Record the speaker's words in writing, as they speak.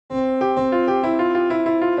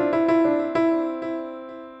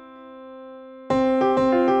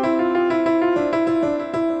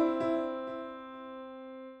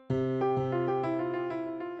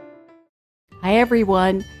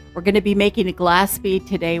everyone. We're going to be making a glass bead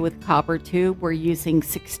today with copper tube. We're using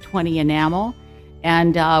 620 enamel,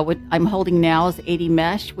 and what I'm holding now is 80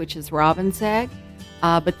 mesh, which is robin's egg.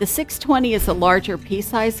 But the 620 is a larger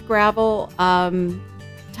pea-sized gravel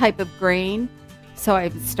type of grain. So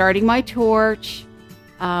I'm starting my torch.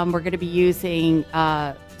 We're going to be using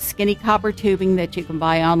skinny copper tubing that you can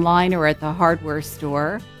buy online or at the hardware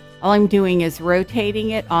store. All I'm doing is rotating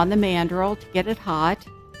it on the mandrel to get it hot.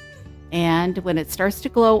 And when it starts to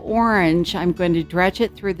glow orange, I'm going to dredge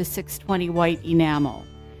it through the 620 white enamel.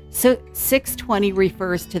 So 620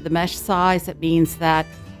 refers to the mesh size. It means that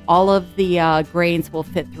all of the grains will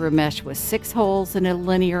fit through a mesh with 6 holes in a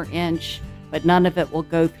linear inch, but none of it will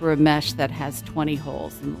go through a mesh that has 20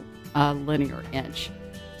 holes in a linear inch.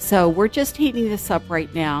 So we're just heating this up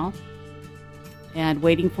right now and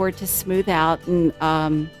waiting for it to smooth out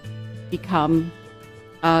and become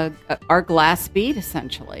our glass bead,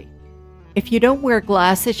 essentially. If you don't wear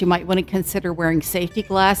glasses, you might want to consider wearing safety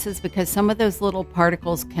glasses because some of those little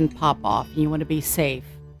particles can pop off and you want to be safe.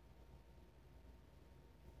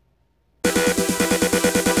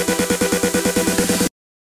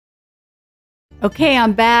 Okay,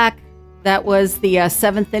 I'm back. That was the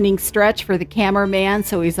 7th inning stretch for the cameraman,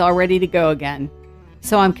 so he's all ready to go again.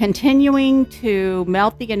 So I'm continuing to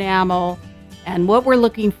melt the enamel, and what we're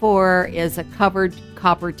looking for is a covered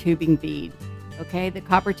copper tubing bead. Okay, the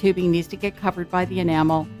copper tubing needs to get covered by the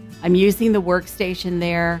enamel. I'm using the workstation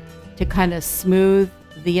there to kind of smooth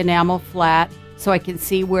the enamel flat so I can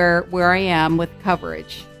see where I am with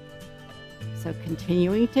coverage. So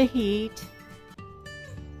continuing to heat.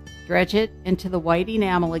 Dredge it into the white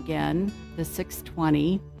enamel again, the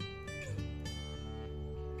 620.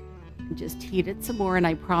 And just heat it some more, and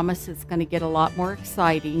I promise it's going to get a lot more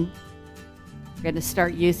exciting. We're going to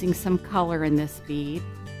start using some color in this bead.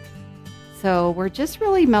 So we're just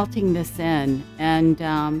really melting this in, and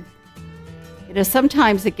you know,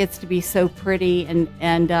 sometimes it gets to be so pretty,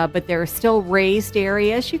 but there are still raised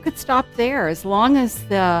areas. You could stop there as long as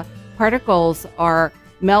the particles are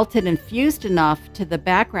melted and fused enough to the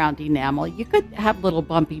background enamel. You could have little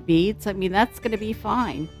bumpy beads. I mean, that's going to be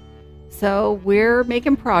fine. So we're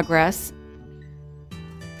making progress.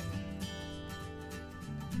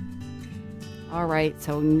 All right,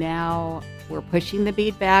 so now we're pushing the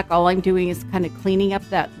bead back. All I'm doing is kind of cleaning up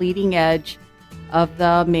that leading edge of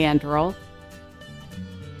the mandrel.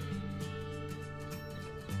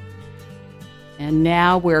 And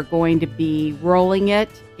now we're going to be rolling it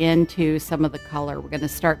into some of the color. We're going to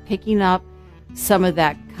start picking up some of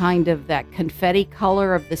that that confetti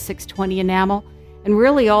color of the 620 enamel. And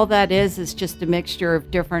really all that is just a mixture of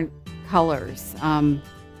different colors.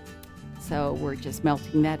 So we're just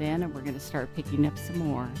melting that in, and we're going to start picking up some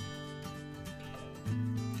more.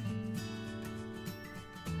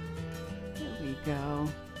 There we go.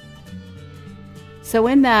 So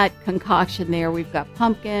in that concoction there, we've got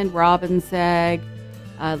pumpkin, robin's egg.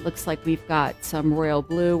 Looks like we've got some royal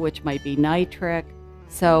blue, which might be nitric.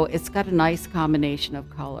 So it's got a nice combination of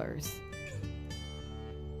colors.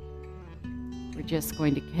 We're just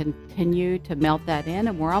going to continue to melt that in,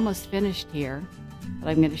 and we're almost finished here. But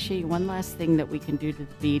I'm going to show you one last thing that we can do to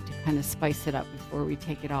the bead to kind of spice it up before we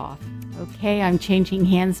take it off. Okay, I'm changing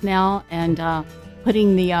hands now and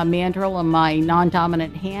putting the mandrel in my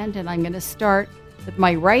non-dominant hand, and I'm going to start with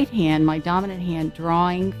my right hand, my dominant hand,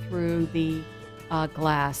 drawing through the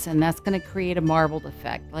glass, and that's going to create a marbled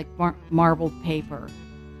effect, like marbled paper.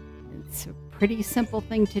 It's a pretty simple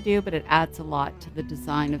thing to do, but it adds a lot to the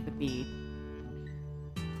design of the bead.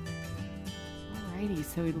 Alrighty,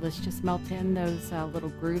 so let's just melt in those little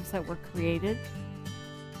grooves that were created.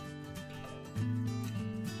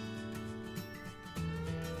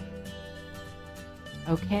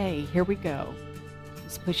 Okay, here we go.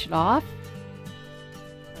 Just push it off.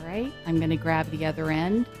 Alright, I'm going to grab the other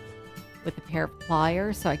end with a pair of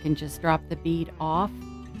pliers so I can just drop the bead off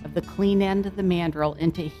of the clean end of the mandrel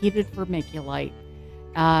into heated vermiculite.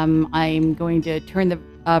 I'm going to turn the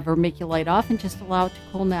vermiculite off and just allow it to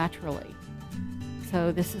cool naturally.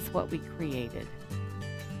 So this is what we created.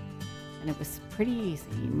 And it was pretty easy,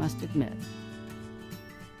 you must admit.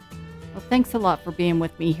 Well, thanks a lot for being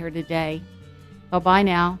with me here today. Bye-bye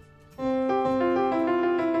now.